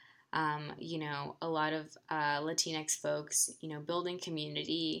a lot of Latinx folks building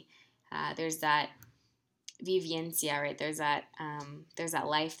community. There's that vivencia, right? There's that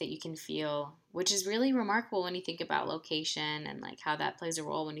life that you can feel, which is really remarkable when you think about location and like how that plays a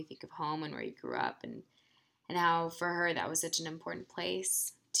role when you think of home and where you grew up, and how for her that was such an important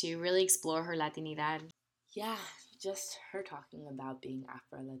place to really explore her Latinidad. Yeah, just her talking about being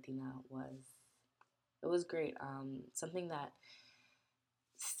Afro-Latina was great. Something that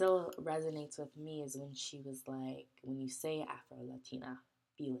still resonates with me is when she was like, when you say Afro-Latina,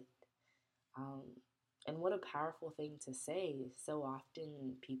 feel it. And what a powerful thing to say. So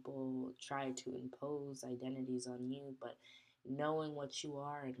often people try to impose identities on you, but knowing what you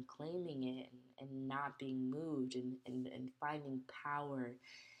are and claiming it and not being moved and finding power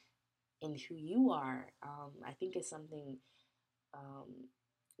in who you are, I think is something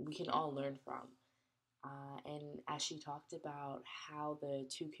we can all learn from. And as she talked about how the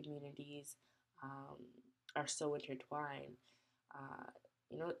two communities are so intertwined,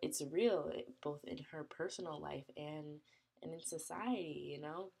 it's real, both in her personal life and in society.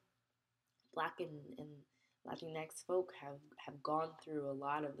 Black and Latinx folk have gone through a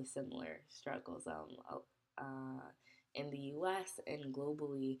lot of the similar struggles in the U.S. and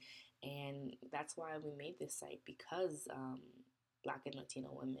globally, and that's why we made this site, because Black and Latino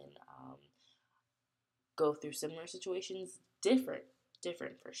women go through similar situations, different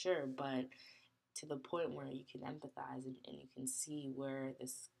for sure, but to the point where you can empathize and you can see where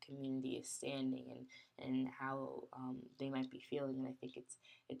this community is standing and how they might be feeling. And I think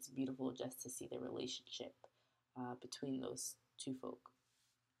it's beautiful just to see the relationship between those two folk.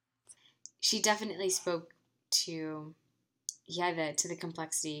 She definitely spoke to the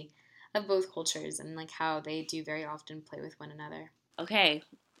complexity of both cultures and like how they do very often play with one another. Okay,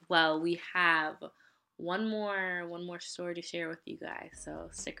 well, we have one more story to share with you guys, so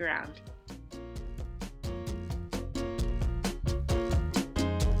stick around.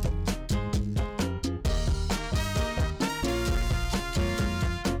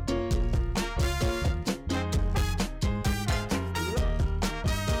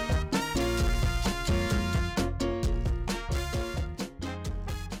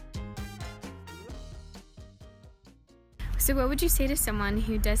 So what would you say to someone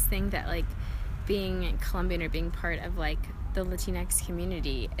who does think that like being Colombian or being part of like the Latinx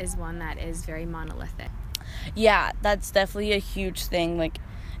community is one that is very monolithic? Yeah, that's definitely a huge thing. Like,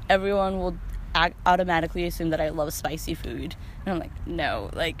 everyone will automatically assume that I love spicy food. And I'm like, no,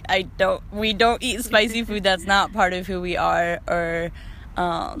 like, we don't eat spicy food. That's not part of who we are. Or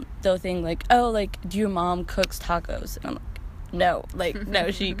they'll think like, oh, like, do your mom cooks tacos? And I'm like, no,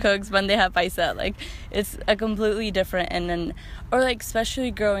 she cooks bandeja paisa. Like, it's a completely different, and then, or like,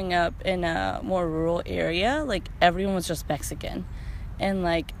 especially growing up in a more rural area, like, everyone was just Mexican. And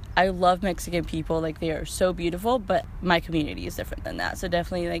like, I love Mexican people, like, they are so beautiful, but my community is different than that. So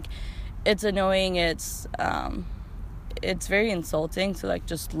definitely, like, it's annoying, it's very insulting to like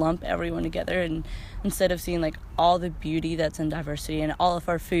just lump everyone together, and instead of seeing like all the beauty that's in diversity and all of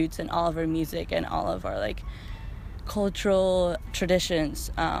our foods and all of our music and all of our like cultural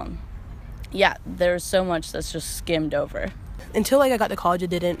traditions, there's so much that's just skimmed over. Until like I got to college, I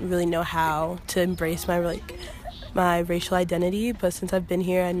didn't really know how to embrace my racial identity, but since I've been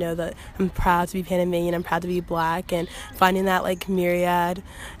here, I know that I'm proud to be Panamanian, I'm proud to be Black, and finding that like myriad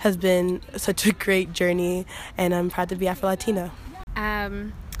has been such a great journey, and I'm proud to be Afro-Latina.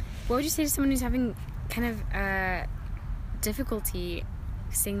 What would you say to someone who's having kind of difficulty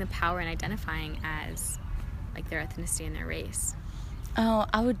seeing the power and identifying as like their ethnicity and their race? Oh,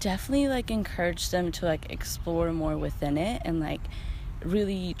 I would definitely like encourage them to like explore more within it and like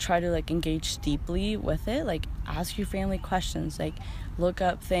really try to like engage deeply with it. Like, ask your family questions, like look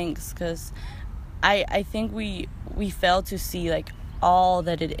up things, because I think we fail to see like all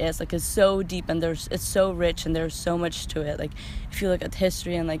that it is. Like, it's so deep and it's so rich and there's so much to it. Like, if you look at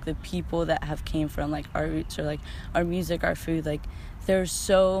history and like the people that have came from like our roots or like our music, our food, like there's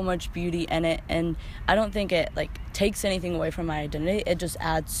so much beauty in it, and I don't think it like takes anything away from my identity. It just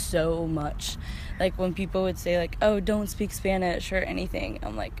adds so much. Like, when people would say like, oh, don't speak Spanish or anything,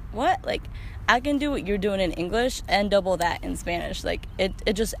 I'm like, what? Like, I can do what you're doing in English and double that in Spanish. Like,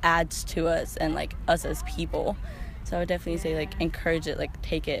 it just adds to us and like us as people. So I would definitely say like encourage it, like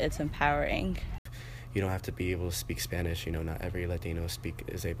take it, it's empowering. You don't have to be able to speak Spanish. You know, not every Latino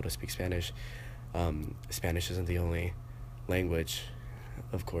is able to speak Spanish. Spanish isn't the only language,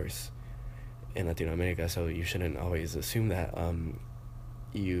 of course, in Latino America, so you shouldn't always assume that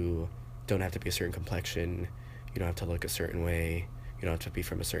you don't have to be a certain complexion, you don't have to look a certain way, you don't have to be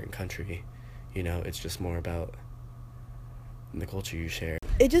from a certain country. You know, it's just more about the culture you share.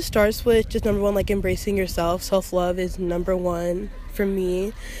 It just starts with just number one, like embracing yourself. Self-love is number one for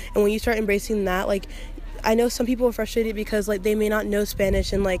me. And when you start embracing that, like, I know some people are frustrated because like they may not know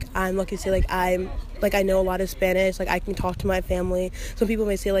Spanish, and like I'm lucky to say like I know a lot of Spanish, like I can talk to my family. Some people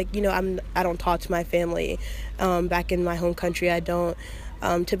may say like, you know, I don't talk to my family back in my home country. I don't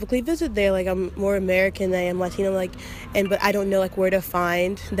typically visit there. Like I'm more American than I am Latino, like, but I don't know like where to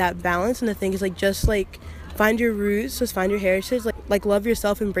find that balance. And the thing is like just like find your roots, just find your heritage, like love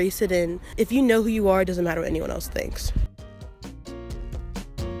yourself, embrace it, and if you know who you are, it doesn't matter what anyone else thinks.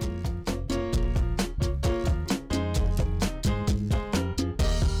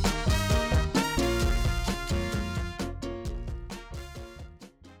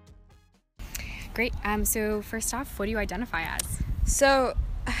 Great. So first off, what do you identify as? So,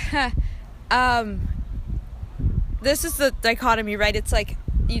 this is the dichotomy, right? It's like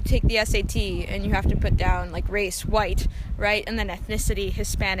you take the SAT and you have to put down like race, white, right? And then ethnicity,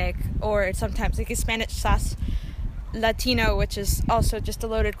 Hispanic, or sometimes like Hispanic/Latino, which is also just a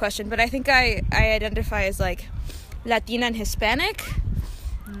loaded question. But I think I identify as like Latina and Hispanic.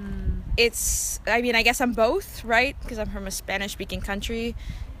 I guess I'm both, right? Because I'm from a Spanish-speaking country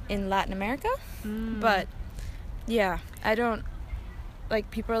in Latin America. But yeah, I don't,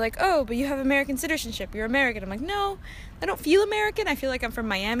 like, people are like, oh, but you have American citizenship, you're American. I'm like, no, I don't feel American. I feel like I'm from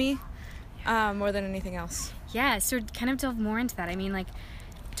Miami more than anything else. Yeah, so kind of delve more into that. I mean, like,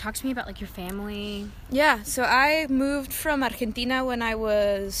 talk to me about like your family. Yeah, so I moved from Argentina when I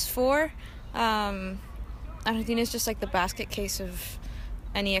was 4. Argentina is just like the basket case of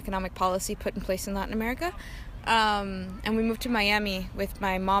any economic policy put in place in Latin America. And we moved to Miami with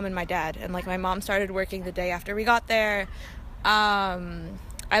my mom and my dad, and like my mom started working the day after we got there. I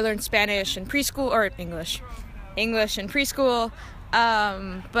learned Spanish in preschool, or English in preschool,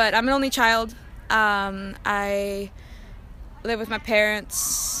 but I'm an only child. I live with my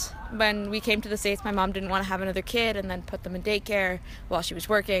parents. When we came to the States, my mom didn't want to have another kid and then put them in daycare while she was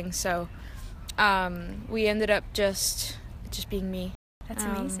working, so we ended up just being me. That's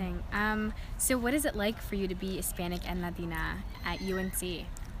amazing. So what is it like for you to be Hispanic and Latina at UNC?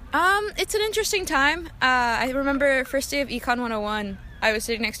 It's an interesting time. I remember first day of Econ 101, I was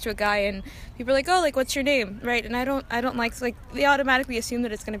sitting next to a guy and people were like, oh, like, what's your name, right? And I don't like, they automatically assume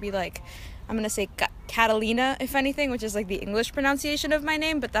that it's going to be like, I'm going to say Catalina, if anything, which is like the English pronunciation of my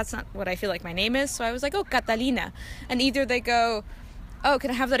name, but that's not what I feel like my name is. So I was like, oh, Catalina. And either they go, oh, can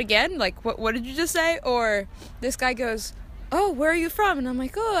I have that again? Like, what did you just say? Or this guy goes, oh, where are you from? And I'm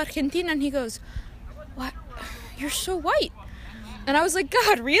like, oh, Argentina. And he goes, what? You're so white. And I was like,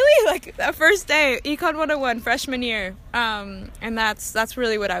 God, really? Like, that first day, Econ 101, freshman year. And that's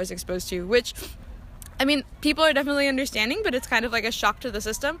really what I was exposed to, which, I mean, people are definitely understanding, but it's kind of like a shock to the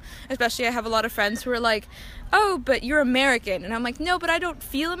system. Especially I have a lot of friends who are like, oh, but you're American. And I'm like, no, but I don't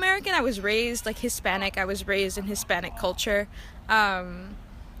feel American. I was raised like Hispanic. I was raised in Hispanic culture.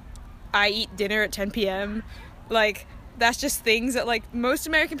 I eat dinner at 10 p.m. Like, that's just things that like most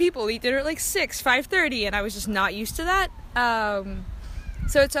American people eat dinner at like 5:30, and I was just not used to that.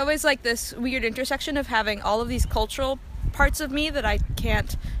 So it's always like this weird intersection of having all of these cultural parts of me that I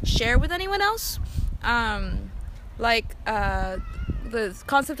can't share with anyone else. The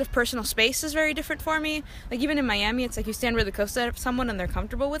concept of personal space is very different for me. Like even in Miami, it's like you stand really close to someone and they're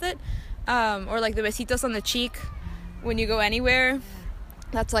comfortable with it. Or like the besitos on the cheek when you go anywhere.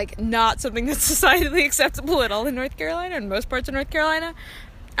 That's like not something that's societally acceptable at all in North Carolina, in most parts of North Carolina.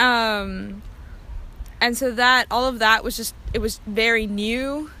 And so all of that was it was very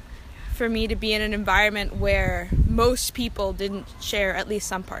new for me to be in an environment where most people didn't share at least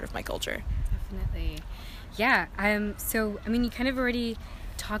some part of my culture. Definitely. Yeah. So, I mean, you kind of already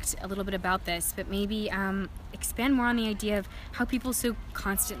talked a little bit about this, but maybe expand more on the idea of how people so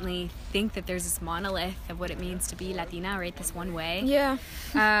constantly think that there's this monolith of what it means to be Latina, right? This one way. Yeah.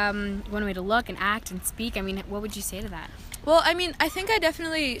 One way to look and act and speak. I mean, what would you say to that? Well, I mean, I think I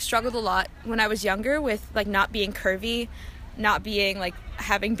definitely struggled a lot when I was younger with, like, not being curvy, not being, like,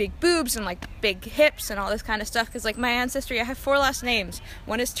 having big boobs and, like, big hips and all this kind of stuff. Because, like, my ancestry, I have 4 last names.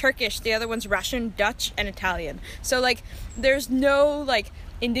 One is Turkish, the other one's Russian, Dutch, and Italian. So, like, there's no, like,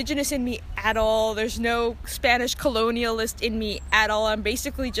 indigenous in me at all. There's no Spanish colonialist in me at all. I'm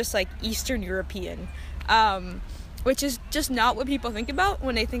basically just, like, Eastern European. which is just not what people think about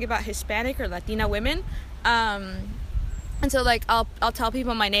when they think about Hispanic or Latina women. And so, like, I'll tell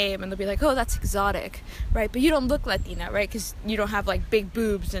people my name, and they'll be like, oh, that's exotic, right? But you don't look Latina, right? Because you don't have, like, big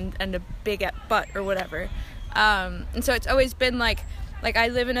boobs and a big butt or whatever. And so it's always been, like I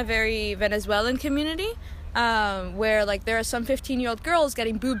live in a very Venezuelan community, where, like, there are some 15-year-old girls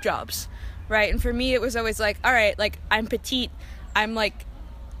getting boob jobs, right? And for me, it was always like, all right, like, I'm petite, I'm, like,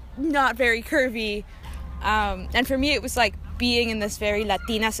 not very curvy. And for me, it was, like, being in this very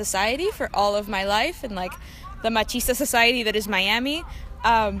Latina society for all of my life, and, like, the machista society that is Miami,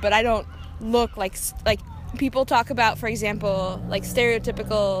 but I don't look like people talk about, for example, like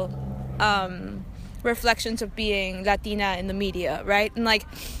stereotypical reflections of being Latina in the media, right? And like,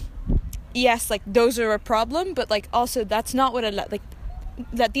 yes, like those are a problem, but like also that's not what like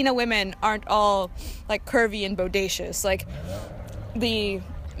Latina women aren't all like curvy and bodacious. Like the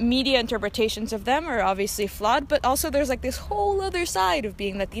media interpretations of them are obviously flawed, but also there's like this whole other side of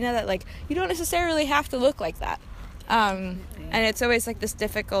being Latina that like you don't necessarily have to look like that, and it's always like this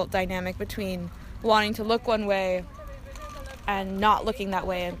difficult dynamic between wanting to look one way and not looking that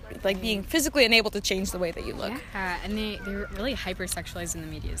way, and like being physically unable to change the way that you look. Yeah, and they're really hypersexualized in the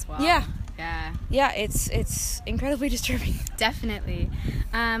media as well. Yeah, it's incredibly disturbing. Definitely.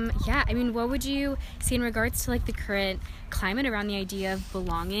 Yeah, I mean, what would you say in regards to like the current climate around the idea of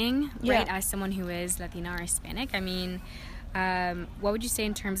belonging, right, as someone who is Latina or Hispanic? I mean, what would you say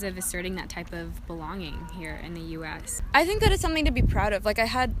in terms of asserting that type of belonging here in the U.S.? I think that it's something to be proud of. Like, I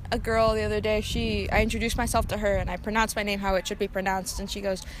had a girl the other day, I introduced myself to her, and I pronounced my name how it should be pronounced, and she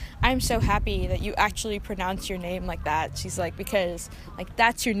goes, I'm so happy that you actually pronounce your name like that. She's like, because, like,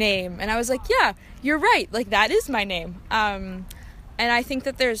 that's your name. And I was like, yeah, you're right. Like, that is my name. And I think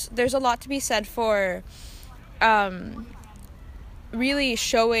that there's a lot to be said for really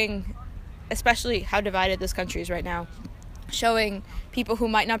showing, especially how divided this country is right now, showing people who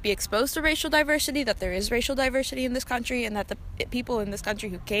might not be exposed to racial diversity that there is racial diversity in this country, and that the people in this country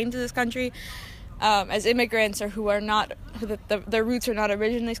who came to this country as immigrants or who are not, their roots are not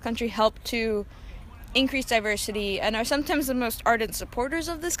originally in this country, help to increase diversity and are sometimes the most ardent supporters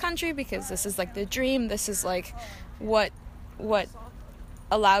of this country, because this is like the dream, this is like what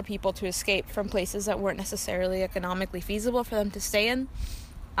allowed people to escape from places that weren't necessarily economically feasible for them to stay in.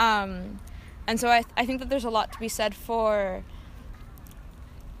 And so I think that there's a lot to be said for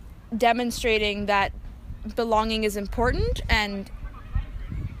demonstrating that belonging is important and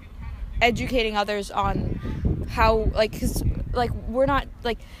educating others on how, like, 'cause, like, we're not,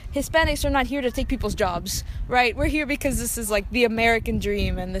 like, Hispanics are not here to take people's jobs, right? We're here because this is, like, the American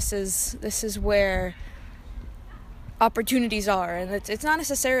dream, and this is where opportunities are, and it's not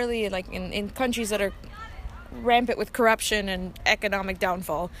necessarily, like, in countries that are rampant with corruption and economic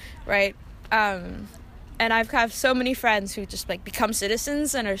downfall, right? And I've have so many friends who just like become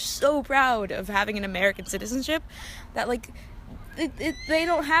citizens and are so proud of having an American citizenship that like they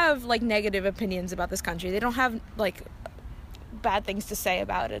don't have like negative opinions about this country. They don't have like bad things to say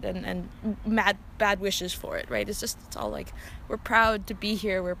about it and bad wishes for it, right? It's all like, we're proud to be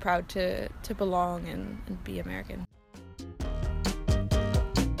here, we're proud to belong and be American.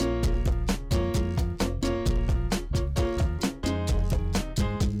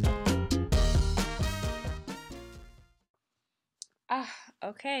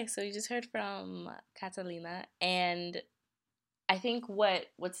 Okay, so you just heard from Catalina, and I think what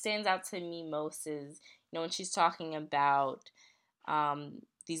stands out to me most is, you know, when she's talking about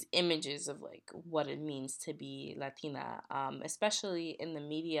these images of like what it means to be Latina, especially in the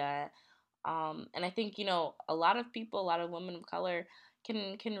media, and I think, you know, a lot of people, a lot of women of color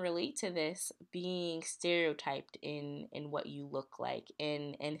can relate to this, being stereotyped in what you look like,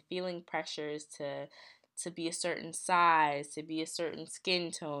 and feeling pressures to be a certain size, to be a certain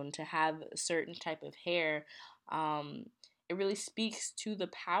skin tone, to have a certain type of hair. It really speaks to the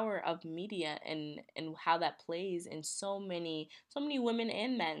power of media and how that plays in so many women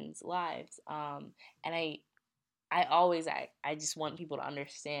and men's lives. And I just want people to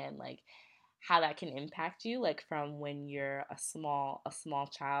understand like how that can impact you, like from when you're a small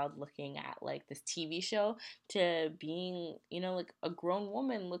child looking at like this TV show to being, you know, like a grown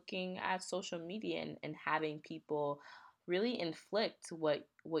woman looking at social media and having people really inflict what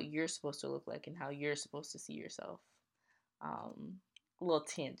you're supposed to look like and how you're supposed to see yourself. Little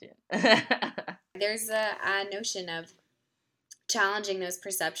tangent. There's a notion of challenging those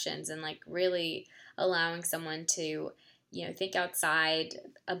perceptions and like really allowing someone to, you know, think outside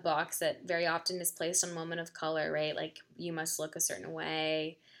a box that very often is placed on women of color, right? Like, you must look a certain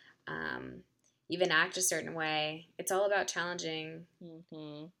way, even act a certain way. It's all about challenging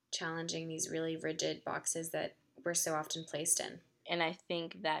these really rigid boxes that we're so often placed in. And I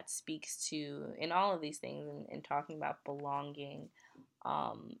think that speaks to, in all of these things, and talking about belonging,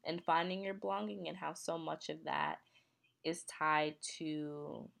 and finding your belonging, and how so much of that is tied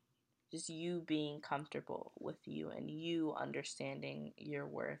to just you being comfortable with you and you understanding your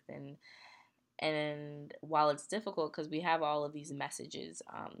worth. And while it's difficult because we have all of these messages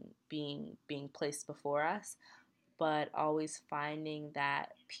being placed before us, but always finding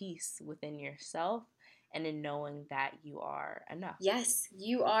that peace within yourself and in knowing that you are enough. Yes,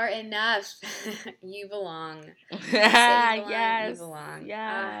 you are enough. You belong. Yes, you belong.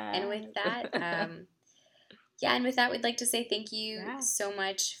 yeah. And with that, we'd like to say thank you so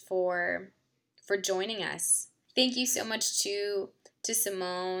much for joining us. Thank you so much to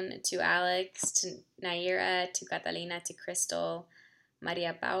Simone, to Alex, to Naira, to Catalina, to Crystal,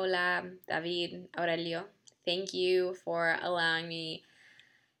 Maria Paula, David, Aurelio. Thank you for allowing me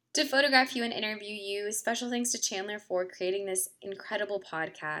to photograph you and interview you. Special thanks to Chandler for creating this incredible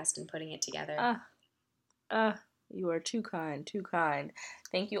podcast and putting it together. You are too kind, too kind.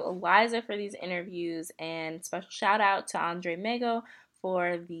 Thank you, Eliza, for these interviews, and special shout out to Andre Mego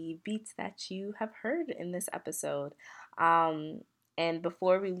for the beats that you have heard in this episode. And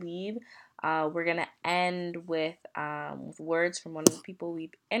before we leave, we're going to end with words from one of the people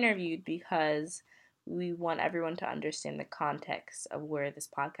we've interviewed, because we want everyone to understand the context of where this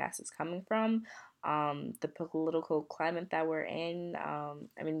podcast is coming from, the political climate that we're in.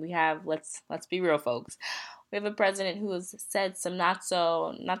 I mean, we have, let's be real, folks. We have a president who has said some not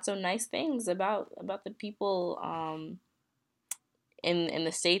so nice things about the people in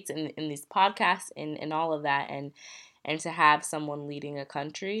the States, in these podcasts, and all of that, and to have someone leading a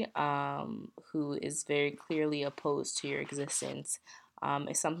country who is very clearly opposed to your existence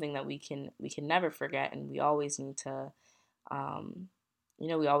is something that we can never forget, and we always need to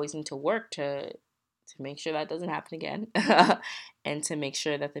work to make sure that doesn't happen again, and to make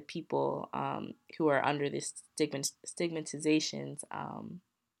sure that the people who are under these stigmatizations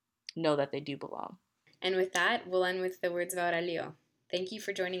know that they do belong. And with that, we'll end with the words of Aurelio. Thank you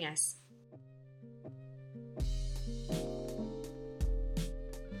for joining us.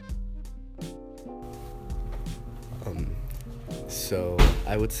 So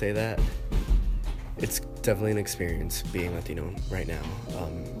I would say that it's definitely an experience being Latino right now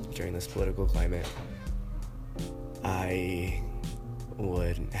during this political climate. I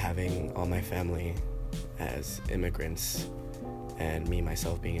would, having all my family as immigrants and me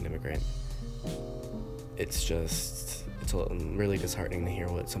myself being an immigrant, it's really disheartening to hear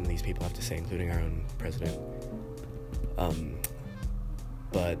what some of these people have to say, including our own president.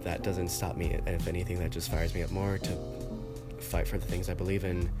 But that doesn't stop me. If anything, that just fires me up more to fight for the things I believe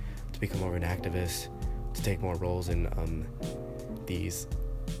in, to become more of an activist, to take more roles in these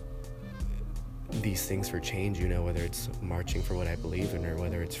things for change, whether it's marching for what I believe in, or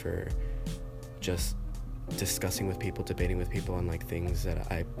whether it's for just discussing with people, debating with people on things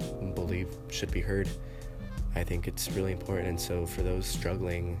that I believe should be heard. I think it's really important. And so for those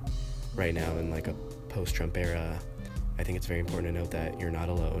struggling right now in a post-Trump era, I think it's very important to note that you're not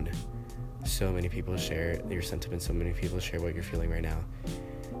alone. So many people share your sentiments, so many people share what you're feeling right now,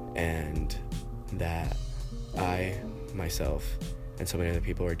 and that I, myself, and so many other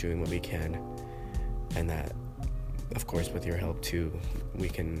people are doing what we can, and that, of course, with your help too, we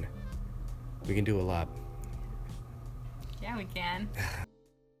can do a lot. Yeah, we can.